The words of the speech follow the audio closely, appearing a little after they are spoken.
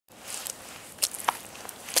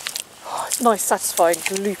nice satisfying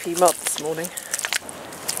loopy mud this morning.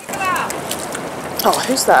 Oh,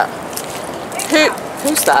 who's that?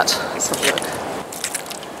 Who's that? Let's have a look.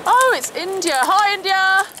 Oh, it's India. Hi,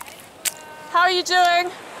 India. How are you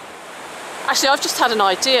doing? Actually, I've just had an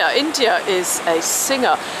idea. India is a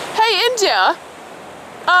singer. Hey, India.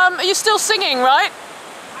 Are you still singing, right?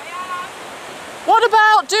 I am. What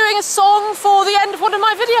about doing a song for the end of one of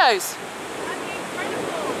my videos? That'd be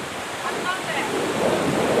incredible. I love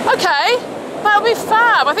it. Okay, that would be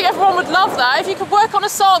fab. I think everyone would love that. If you could work on a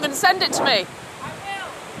song and send it to me. I will.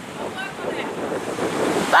 I'll work on it.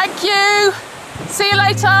 Thank you. See you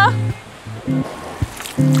later.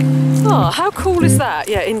 Oh, how cool is that?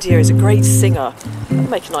 Yeah, India is a great singer. That'd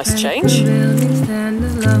make a nice change.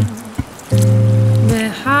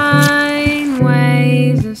 Behind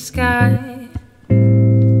waves of sky,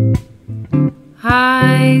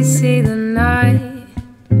 I see the night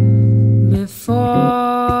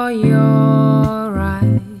before your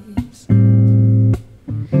eyes.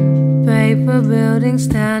 Paper buildings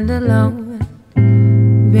stand alone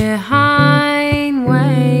behind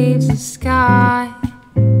waves of sky.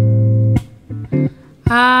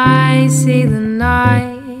 I see the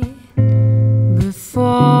night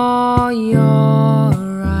before your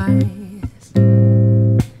eyes,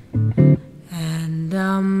 and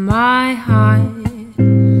my heart,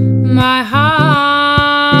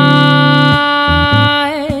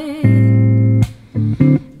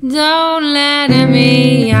 don't let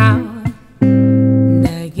me out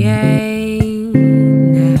again,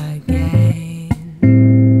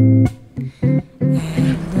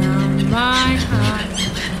 and my heart.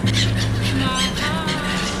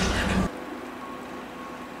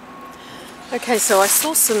 Okay, so I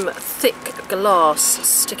saw some thick glass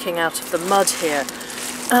sticking out of the mud here,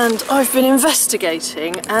 and I've been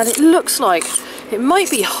investigating, and it looks like it might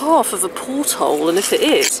be half of a porthole, and if it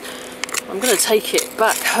is, I'm going to take it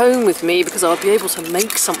back home with me because I'll be able to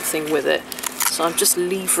make something with it. So I'm just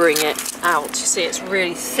levering it out. You see, it's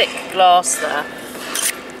really thick glass there,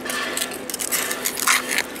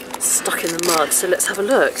 stuck in the mud, so let's have a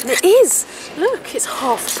look. And it is! Look, it's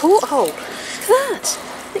half a porthole. Look at that!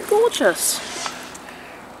 Isn't it gorgeous?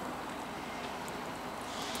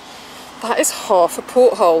 That is half a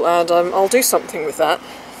porthole, and I'll do something with that.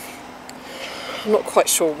 I'm not quite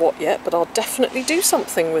sure what yet, but I'll definitely do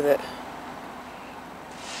something with it.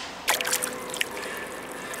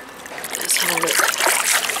 Let's have a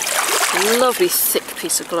look. Lovely thick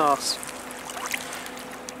piece of glass.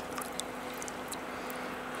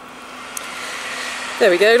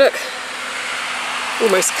 There we go, look.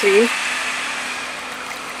 Almost clean.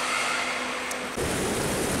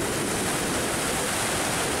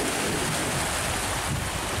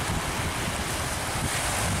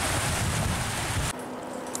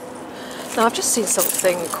 Now I've just seen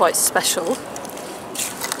something quite special.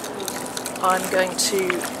 I'm going to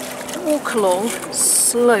walk along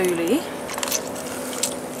slowly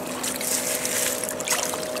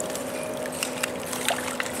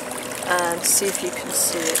and see if you can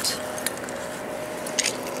see it.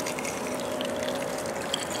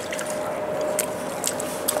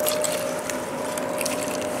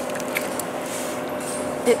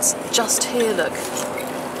 It's just here, look.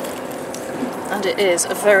 And it is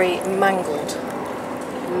a very mangled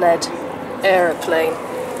lead aeroplane.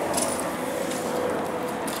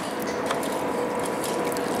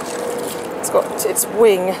 It's got its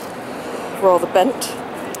wing rather bent,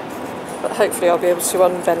 but hopefully I'll be able to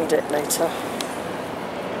unbend it later.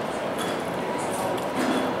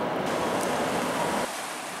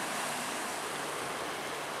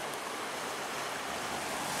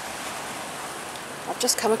 I've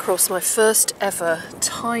just come across my first ever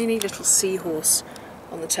tiny little seahorse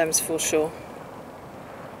on the Thames foreshore.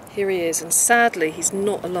 Here he is, and sadly he's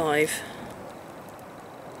not alive.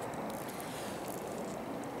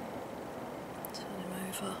 Turn him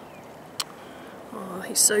over. Oh,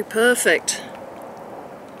 he's so perfect.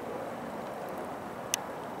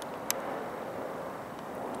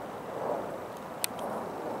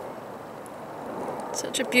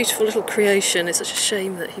 Such a beautiful little creation. It's such a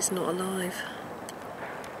shame that he's not alive.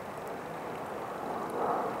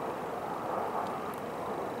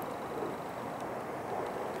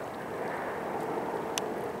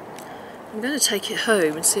 I'm going to take it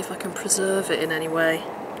home and see if I can preserve it in any way.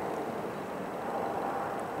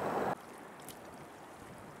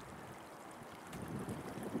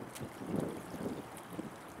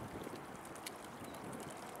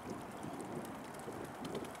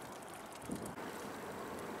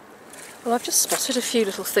 Well, I've just spotted a few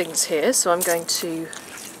little things here, so I'm going to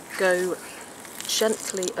go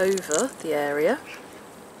gently over the area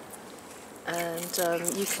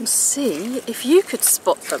and you can see if you could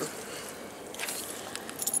spot them.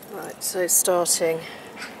 Right, so starting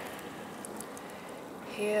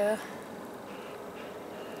here,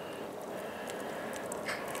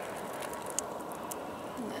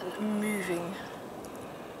 and then moving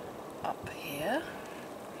up here.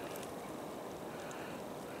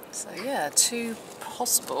 So yeah, two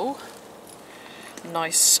possible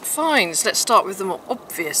nice finds. Let's start with the more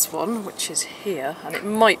obvious one, which is here, and it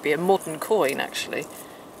might be a modern coin actually.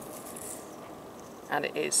 And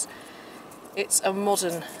it is. It's a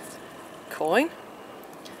modern coin,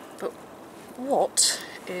 but what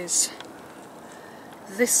is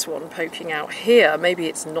this one poking out here? Maybe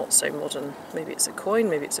it's not so modern. Maybe it's a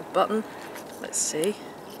coin, maybe it's a button. Let's see.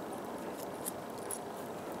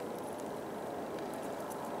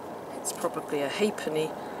 It's probably a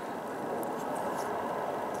halfpenny.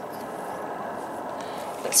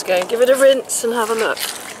 Let's go and give it a rinse and have a look.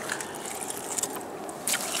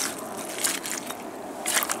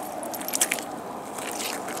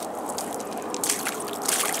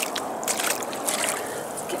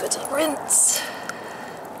 Give it a rinse.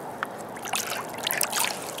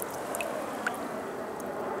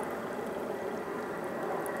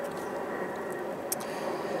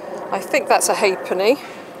 I think that's a halfpenny,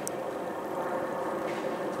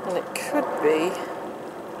 and it could be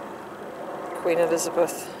Queen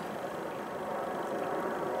Elizabeth.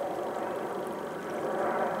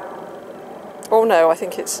 Oh no, I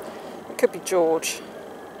think it could be George.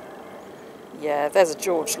 Yeah, there's a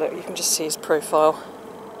George, look, you can just see his profile.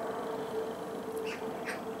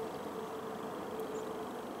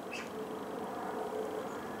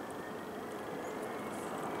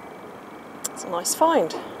 It's a nice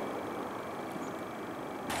find.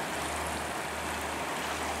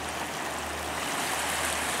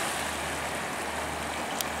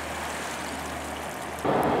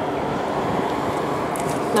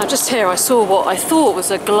 Now just here I saw what I thought was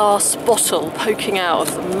a glass bottle poking out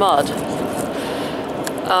of the mud,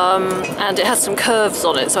 and it has some curves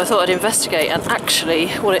on it, so I thought I'd investigate, and actually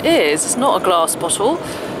what it is, it's not a glass bottle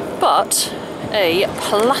but a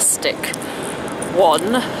plastic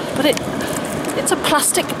one, but it's a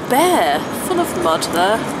plastic bear full of mud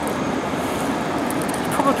there,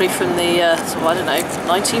 probably from the so I don't know,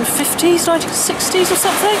 1950s, 1960s or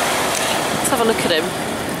something. Let's have a look at him.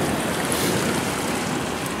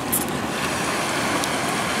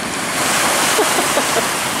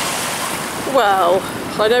 Well,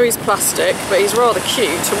 I know he's plastic, but he's rather cute,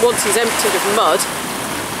 and once he's emptied of mud,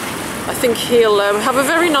 I think he'll have a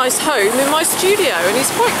very nice home in my studio, and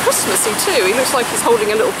he's quite Christmassy too. He looks like he's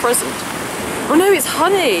holding a little present. Oh no, it's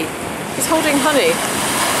honey! He's holding honey.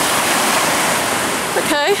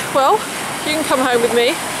 Okay, well, you can come home with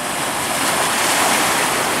me.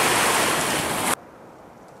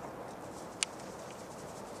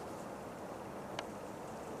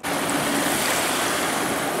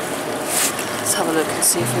 Let's have a look and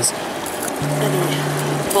see if there's any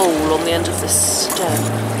bowl on the end of this stem.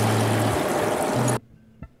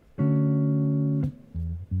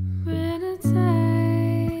 River Thames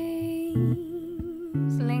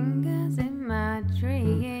lingers in my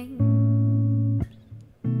dreams.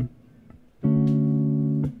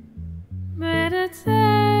 River Thames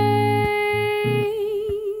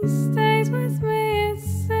stays with me, it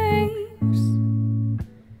seems.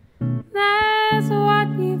 That's what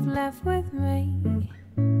you've left with me.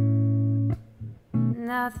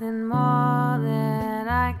 Nothing more that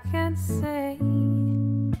I can say.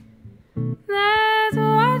 That's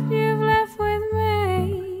what you've left with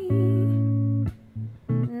me.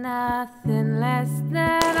 Nothing less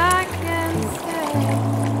that I can say.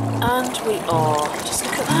 And we are. Just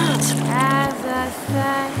look at that. As I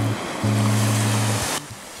say,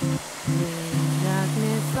 with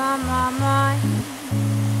darkness on my mind,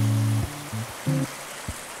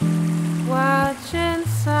 watching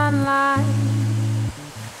sunlight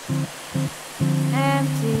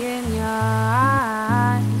empty in your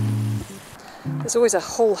eyes. There's always a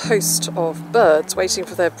whole host of birds waiting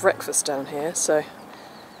for their breakfast down here, so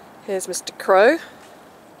here's Mr. Crow.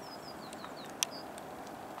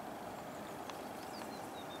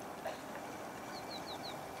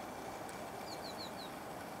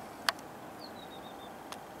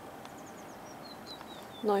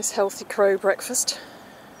 Nice healthy crow breakfast.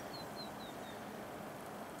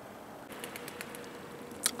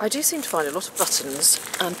 I do seem to find a lot of buttons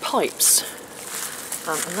and pipes,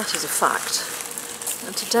 and that is a fact.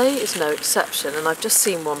 And today is no exception, and I've just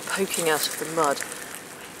seen one poking out of the mud.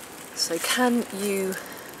 So can you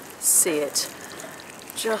see it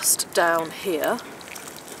just down here?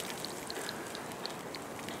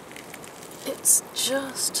 It It's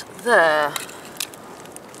just there.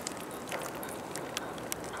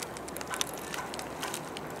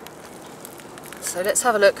 So let's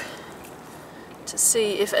have a look to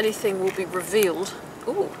see if anything will be revealed.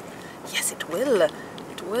 Oh, yes it will.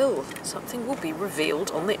 It will. Something will be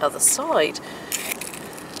revealed on the other side.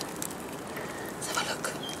 Let's have a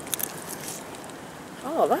look.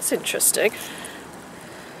 Oh, that's interesting.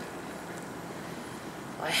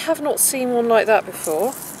 I have not seen one like that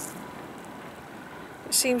before.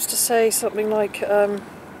 It seems to say something like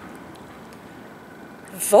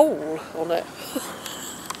vole on it.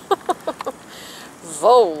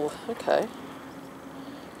 Vole, okay.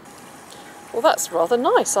 Well, that's rather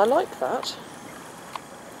nice, I like that.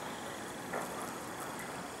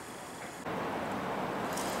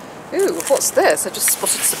 Ooh, what's this? I just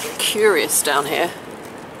spotted something curious down here.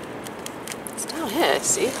 It's down here,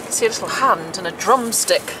 see? I can see a little hand and a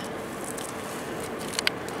drumstick.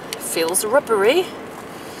 Feels rubbery.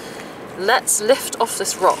 Let's lift off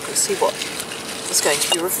this rock and see what is going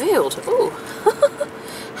to be revealed. Ooh,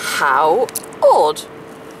 how odd.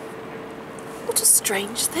 What a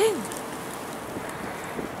strange thing.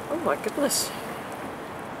 Oh my goodness.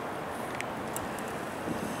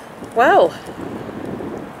 Well,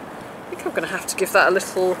 I think I'm going to have to give that a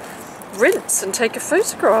little rinse and take a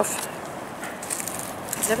photograph.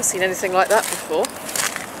 I've never seen anything like that before.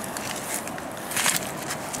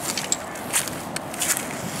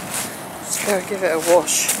 Let's go and give it a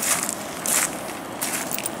wash.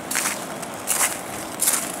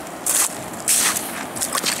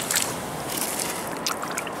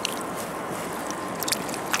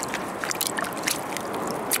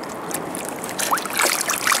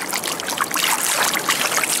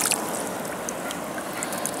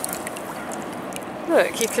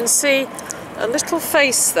 Look, you can see a little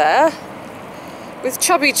face there with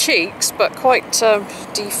chubby cheeks, but quite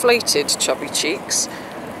deflated chubby cheeks,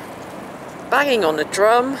 banging on a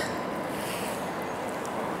drum.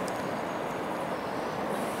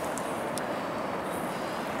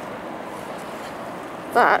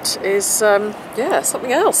 That is, yeah,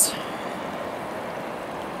 something else.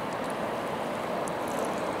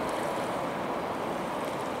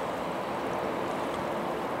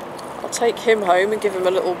 Take him home and give him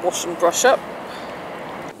a little wash and brush up.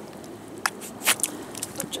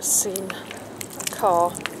 I've just seen a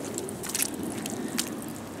car.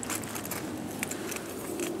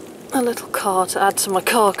 A little car to add to my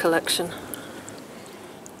car collection.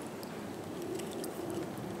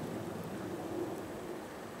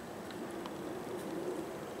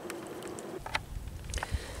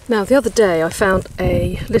 Now the other day I found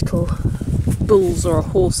a little bull's or a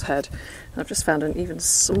horse head. I've just found an even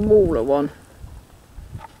smaller one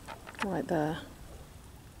right there.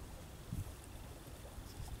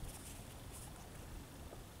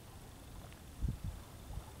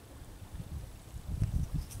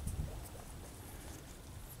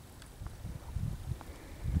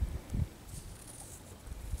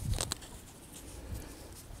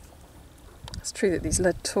 It's true that these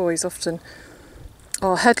lead toys often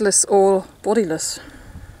are headless or bodiless.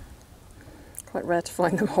 Quite rare to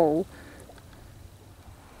find them whole.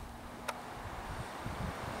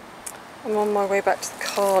 I'm on my way back to the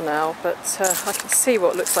car now, but I can see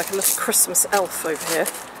what looks like a little Christmas elf over here.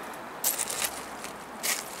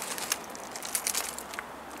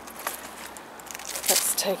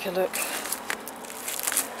 Let's take a look.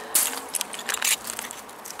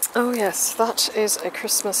 Oh yes, that is a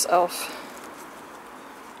Christmas elf.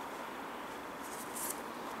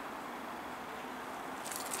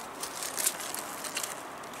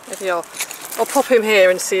 Maybe I'll pop him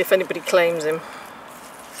here and see if anybody claims him.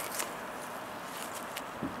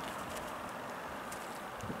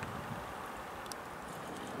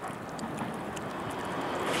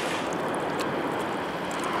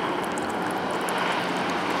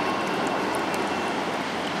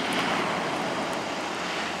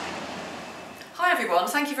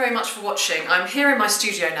 Thank you very much for watching. I'm here in my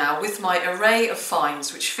studio now with my array of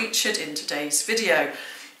finds which featured in today's video.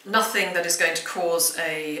 Nothing that is going to cause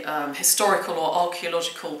a historical or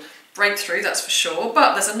archaeological breakthrough, that's for sure,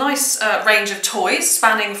 but there's a nice range of toys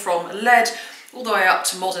spanning from lead all the way up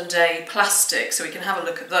to modern day plastic, so we can have a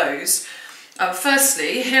look at those.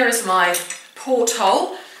 Firstly, here is my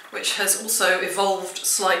porthole, which has also evolved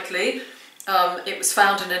slightly. It was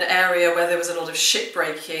found in an area where there was a lot of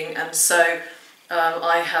shipbreaking, and so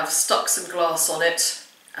I have stuck some glass on it,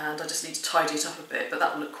 and I just need to tidy it up a bit, but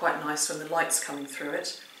that will look quite nice when the light's coming through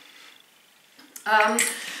it.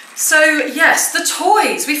 So yes, the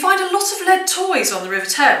toys. We find a lot of lead toys on the River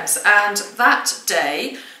Thames, and that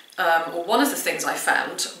day, or one of the things I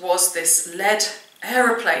found was this lead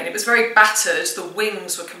aeroplane. It was very battered, the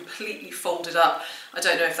wings were completely folded up. I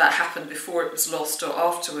don't know if that happened before it was lost or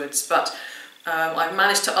afterwards, but I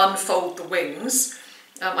managed to unfold the wings.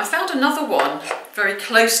 I found another one very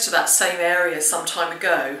close to that same area some time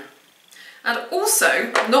ago. And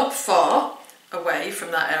also, not far away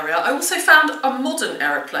from that area, I also found a modern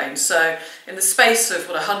aeroplane. So in the space of,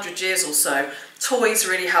 100 years or so, toys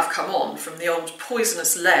really have come on from the old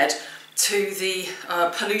poisonous lead to the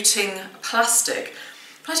polluting plastic.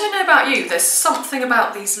 But I don't know about you, there's something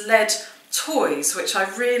about these lead toys which I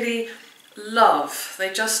really love.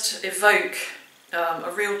 They just evoke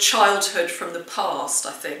a real childhood from the past,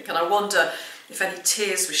 I think, and I wonder if any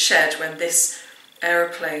tears were shed when this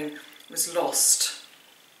aeroplane was lost.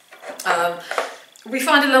 We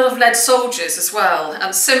find a lot of lead soldiers as well,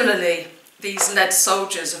 and similarly these lead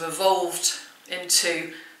soldiers have evolved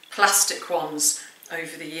into plastic ones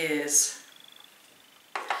over the years.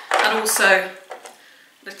 And also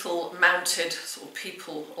little mounted sort of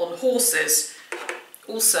people on horses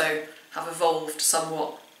also have evolved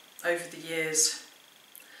somewhat over the years.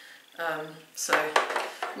 So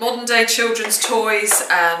modern day children's toys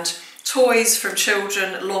and toys from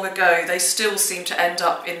children long ago, they still seem to end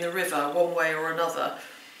up in the river one way or another.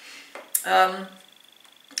 Now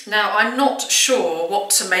I'm not sure what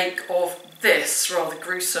to make of this rather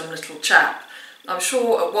gruesome little chap. I'm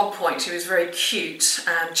sure at one point he was very cute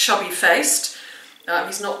and chubby faced.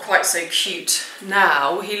 He's not quite so cute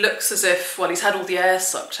now. He looks as if, well, he's had all the air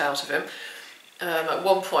sucked out of him. At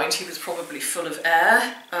one point he was probably full of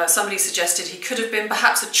air. Somebody suggested he could have been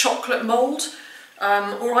perhaps a chocolate mould,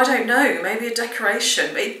 or I don't know, maybe a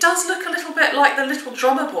decoration. But it does look a little bit like the little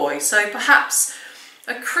drummer boy, so perhaps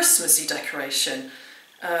a Christmassy decoration.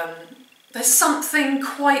 There's something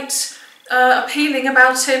quite appealing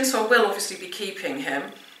about him, so I will obviously be keeping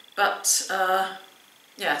him. But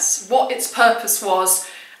yes, what its purpose was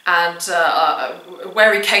and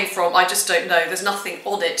where he came from, I just don't know. There's nothing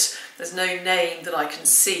on it. There's no name that I can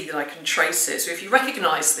see, that I can trace it. So if you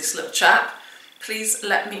recognise this little chap, please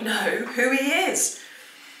let me know who he is.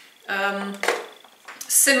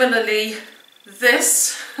 Similarly,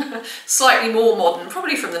 this, slightly more modern,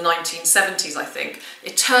 probably from the 1970s, I think,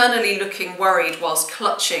 eternally looking worried whilst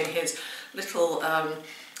clutching his little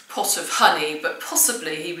pot of honey, but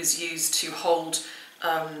possibly he was used to hold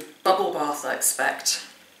bubble bath, I expect.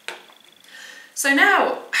 So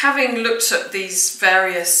now, having looked at these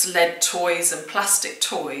various lead toys and plastic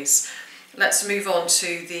toys, let's move on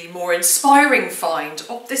to the more inspiring find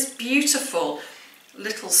of this beautiful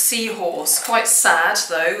little seahorse. Quite sad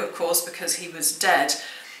though, of course, because he was dead.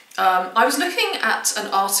 I was looking at an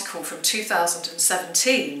article from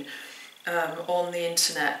 2017 on the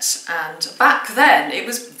internet, and back then it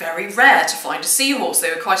was very rare to find a seahorse. They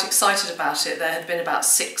were quite excited about it. There had been about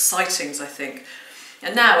 6 sightings, I think.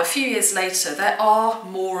 And now, a few years later, there are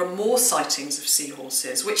more and more sightings of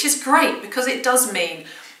seahorses, which is great because it does mean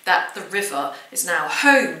that the river is now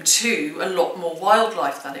home to a lot more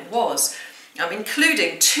wildlife than it was,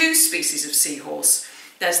 including 2 species of seahorse.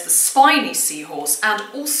 There's the spiny seahorse and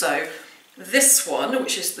also this one,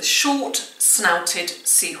 which is the short-snouted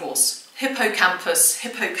seahorse, hippocampus.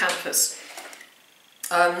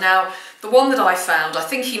 Now, the one that I found, I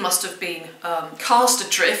think he must have been cast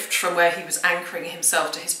adrift from where he was anchoring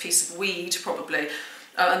himself to his piece of weed, probably,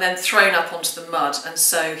 and then thrown up onto the mud, and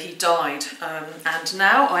so he died. And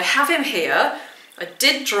now I have him here. I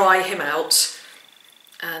did dry him out,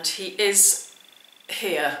 and he is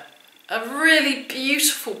here. A really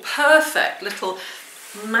beautiful, perfect little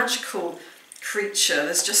magical creature.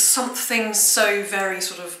 There's just something so very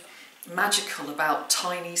sort of magical about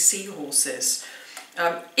tiny seahorses.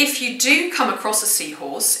 If you do come across a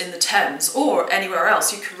seahorse in the Thames or anywhere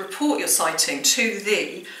else, you can report your sighting to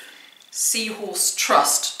the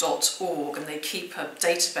seahorsetrust.org, and they keep a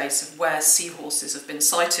database of where seahorses have been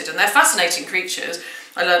sighted, and they're fascinating creatures.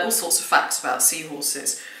 I learned all sorts of facts about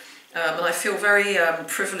seahorses, and I feel very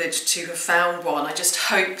privileged to have found one. I just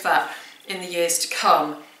hope that in the years to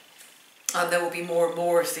come there will be more and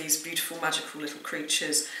more of these beautiful magical little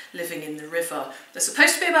creatures living in the river. There's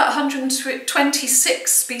supposed to be about 126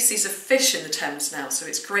 species of fish in the Thames now, so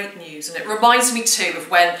it's great news, and it reminds me too of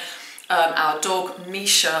when our dog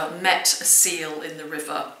Misha met a seal in the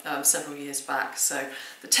river several years back. So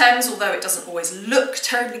the Thames, although it doesn't always look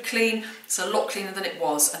terribly clean, it's a lot cleaner than it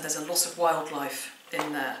was, and there's a lot of wildlife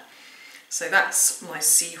in there. So that's my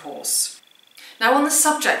seahorse. Now, on the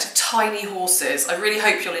subject of tiny horses, I really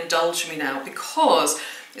hope you'll indulge me now, because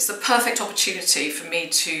it's the perfect opportunity for me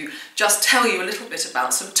to just tell you a little bit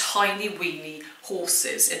about some tiny weeny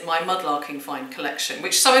horses in my Mudlarking Find collection,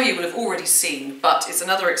 which some of you will have already seen, but it's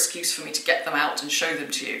another excuse for me to get them out and show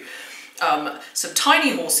them to you. Some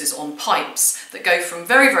tiny horses on pipes that go from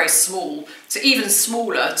very, very small to even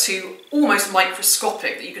smaller to almost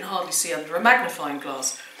microscopic that you can hardly see under a magnifying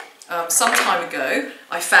glass. Some time ago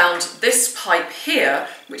I found this pipe here,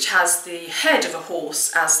 which has the head of a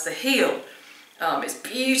horse as the heel. It's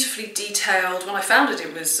beautifully detailed. When I found it,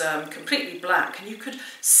 it was completely black, and you could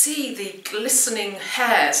see the glistening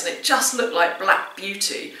hairs, and it just looked like black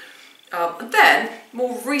beauty. And then,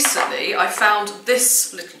 more recently, I found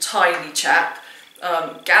this little tiny chap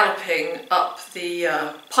galloping up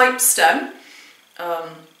the pipe stem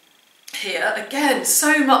here. Again,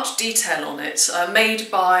 so much detail on it, made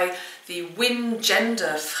by the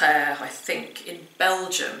Wingender Frère, I think, in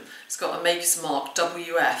Belgium. It's got a maker's mark,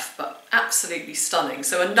 WF, but absolutely stunning.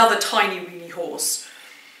 So another tiny, weeny horse.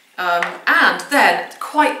 And then,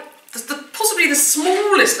 possibly the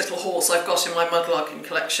smallest little horse I've got in my Mudlarking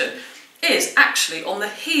collection is actually on the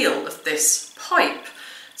heel of this pipe.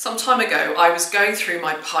 Some time ago I was going through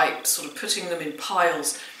my pipes, sort of putting them in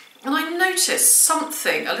piles, and I noticed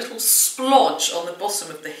something, a little splodge on the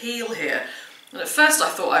bottom of the heel here. And at first I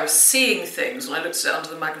thought I was seeing things when I looked at it under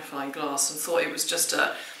the magnifying glass and thought it was just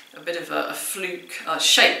a bit of a fluke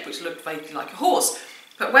shape which looked vaguely like a horse.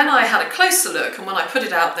 But when I had a closer look and when I put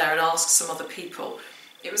it out there and asked some other people,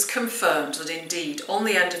 it was confirmed that indeed on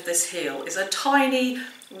the end of this heel is a tiny,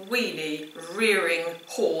 weeny, rearing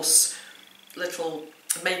horse, little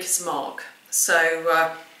maker's mark.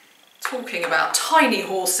 So talking about tiny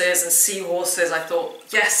horses and seahorses, I thought,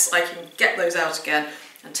 yes, I can get those out again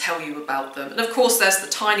and tell you about them. And of course there's the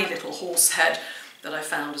tiny little horse head that I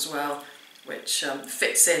found as well, which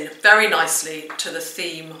fits in very nicely to the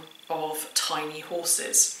theme of tiny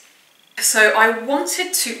horses. So I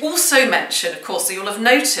wanted to also mention, of course, that you'll have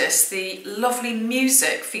noticed the lovely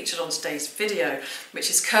music featured on today's video, which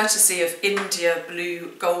is courtesy of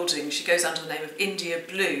India.blue Golding. She goes under the name of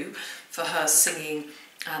India.blue for her singing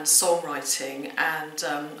and songwriting, and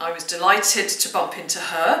I was delighted to bump into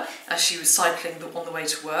her as she was cycling on the way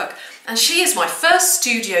to work. And she is my first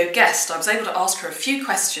studio guest. I was able to ask her a few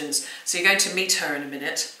questions, so you're going to meet her in a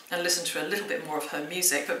minute and listen to a little bit more of her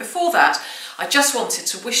music. But before that, I just wanted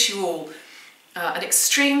to wish you all an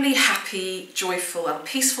extremely happy, joyful and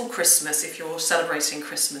peaceful Christmas if you're celebrating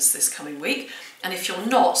Christmas this coming week. And if you're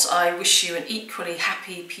not, I wish you an equally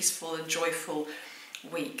happy, peaceful and joyful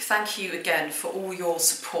week. Thank you again for all your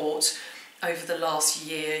support over the last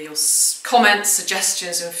year, your comments,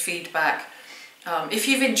 suggestions and feedback. If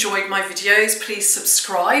you've enjoyed my videos, please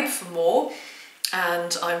subscribe for more.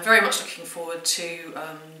 And I'm very much looking forward to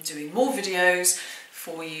doing more videos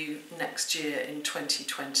for you next year in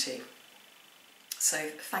 2020. So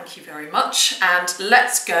thank you very much, and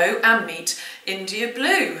let's go and meet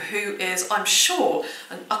India.blue, who is, I'm sure,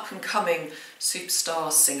 an up-and-coming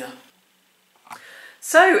superstar singer.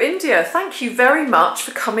 So India, thank you very much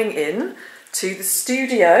for coming in to the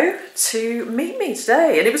studio to meet me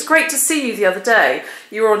today. And it was great to see you the other day.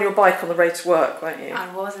 You were on your bike on the way to work, weren't you?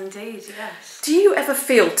 I was indeed, yes. Do you ever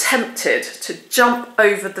feel tempted to jump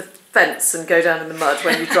over the fence and go down in the mud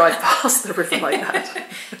when you drive past the river like that?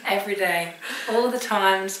 Every day, all the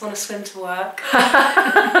time, just want to swim to work.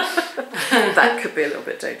 That could be a little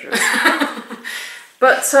bit dangerous.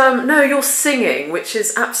 But no, you're singing, which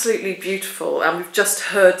is absolutely beautiful, and we've just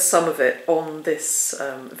heard some of it on this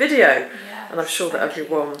video, Yes, and I'm sure that thank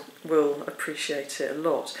everyone will appreciate it a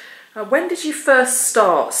lot. When did you first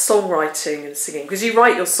start songwriting and singing? Because you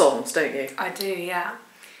write your songs, don't you? I do, yeah.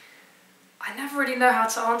 I never really know how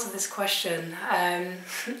to answer this question.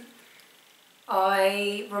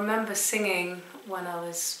 I remember singing when I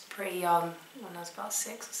was pretty young, when I was about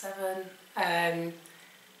 6 or 7.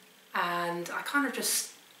 And I kind of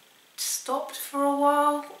just stopped for a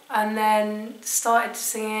while and then started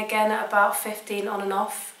singing again at about 15 on and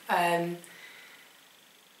off. And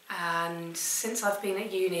since I've been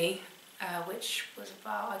at uni, which was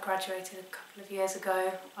I graduated a couple of years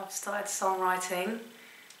ago, I've started songwriting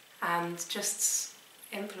and just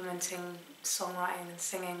implementing songwriting and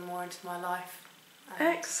singing more into my life.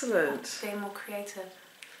 Excellent. Being more creative.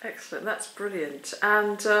 Excellent, that's brilliant.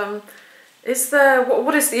 And is there,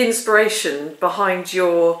 what is the inspiration behind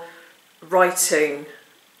your writing?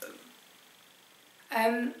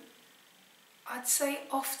 I'd say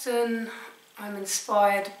often I'm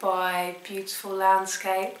inspired by beautiful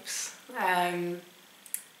landscapes,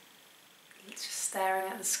 just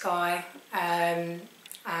staring at the sky, and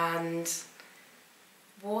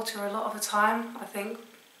water a lot of the time. I think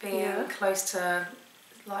being close to,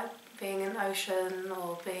 being in an ocean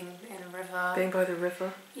or being in a river. Being by the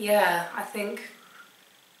river? Yeah, I think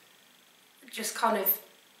just kind of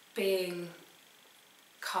being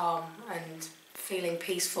calm and feeling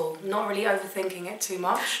peaceful, not really overthinking it too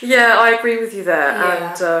much. Yeah, I agree with you there.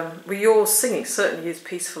 Yeah. And well, your singing certainly is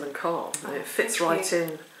peaceful and calm. Oh, it fits thank right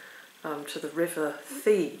you. in to the river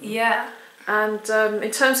theme. Yeah. And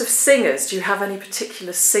in terms of singers, do you have any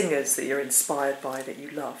particular singers that you're inspired by that you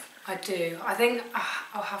love? I do. I think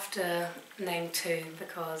I'll have to name two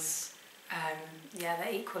because yeah,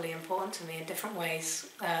 they're equally important to me in different ways.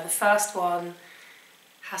 The first one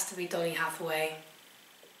has to be Donny Hathaway.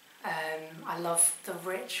 I love the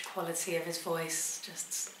rich quality of his voice,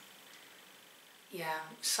 just, yeah,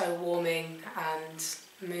 so warming and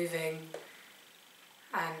moving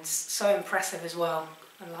and so impressive as well.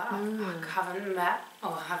 And like, I haven't met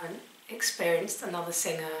or haven't experienced another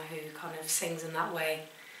singer who kind of sings in that way.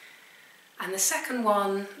 And the second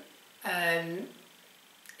one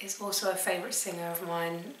is also a favourite singer of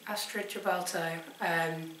mine, Astrid Gilberto.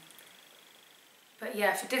 But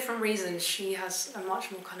yeah, for different reasons, she has a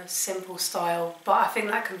much more kind of simple style, but I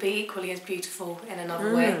think that can be equally as beautiful in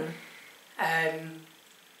another way. And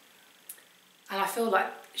I feel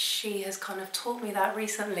like she has kind of taught me that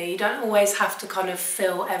recently. You don't always have to kind of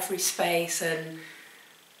fill every space and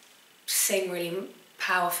sing really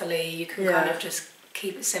powerfully. You can kind of just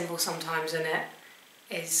keep it simple sometimes, and it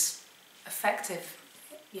is effective,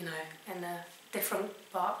 you know, in a different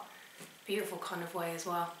but beautiful kind of way as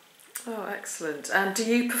well. Oh, excellent. And do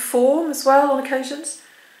you perform as well on occasions?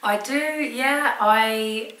 I do, yeah.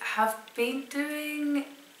 I have been doing,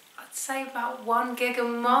 I'd say, about 1 gig a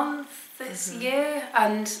month this year,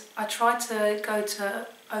 and I try to go to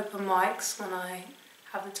open mics when I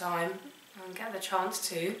have the time and get the chance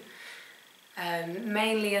to.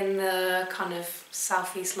 Mainly in the kind of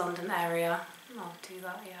southeast London area. I'll do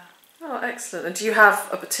that, yeah. Oh, excellent. And do you have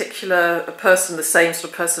a particular person, the same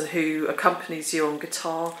sort of person who accompanies you on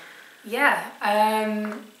guitar? Yeah,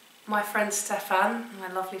 my friend Stefan, my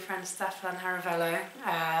lovely friend Stefan Haravello,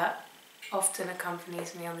 often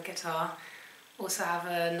accompanies me on the guitar. Also have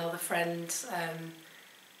another friend,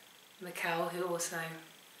 Mikkel, who also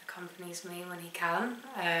accompanies me when he can.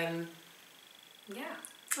 Yeah.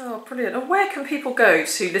 Oh, brilliant. And where can people go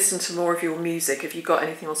to listen to more of your music? Have you got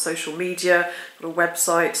anything on social media, got a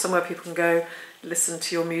website, somewhere people can go listen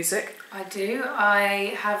to your music? I do.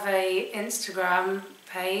 I have a Instagram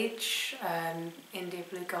page,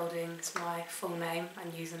 india.blue Golding is my full name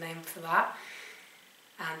and username for that.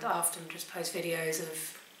 And I often just post videos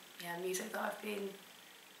of music that I've been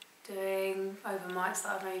doing, open mics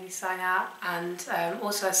that I've maybe sang at, and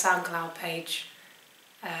also a SoundCloud page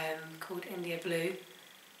called India.blue.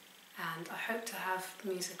 And I hope to have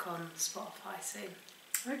music on Spotify soon.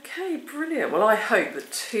 Okay, brilliant. Well, I hope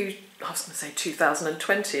that I was going to say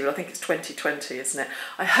 2020, but I think it's 2020, isn't it?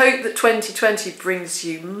 I hope that 2020 brings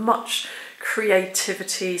you much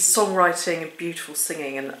creativity, songwriting and beautiful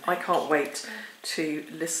singing, and I can't wait to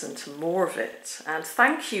listen to more of it. And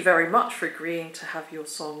thank you very much for agreeing to have your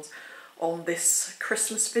songs on this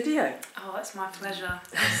Christmas video. Oh, it's my pleasure.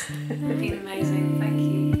 It's been amazing. Thank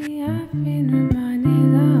you. I've been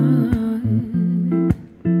reminded of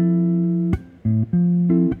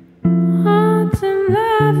autumn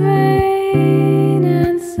loving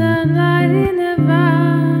and sunlight in the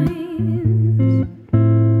vines.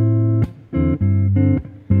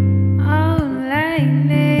 Oh,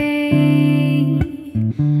 lately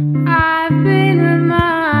I've been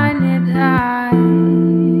reminded of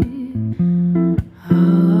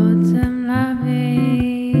autumn loving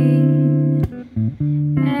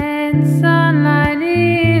and sunlight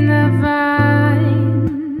in the vine.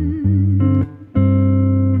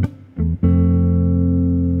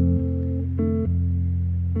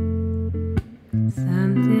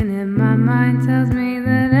 Something in my mind tells me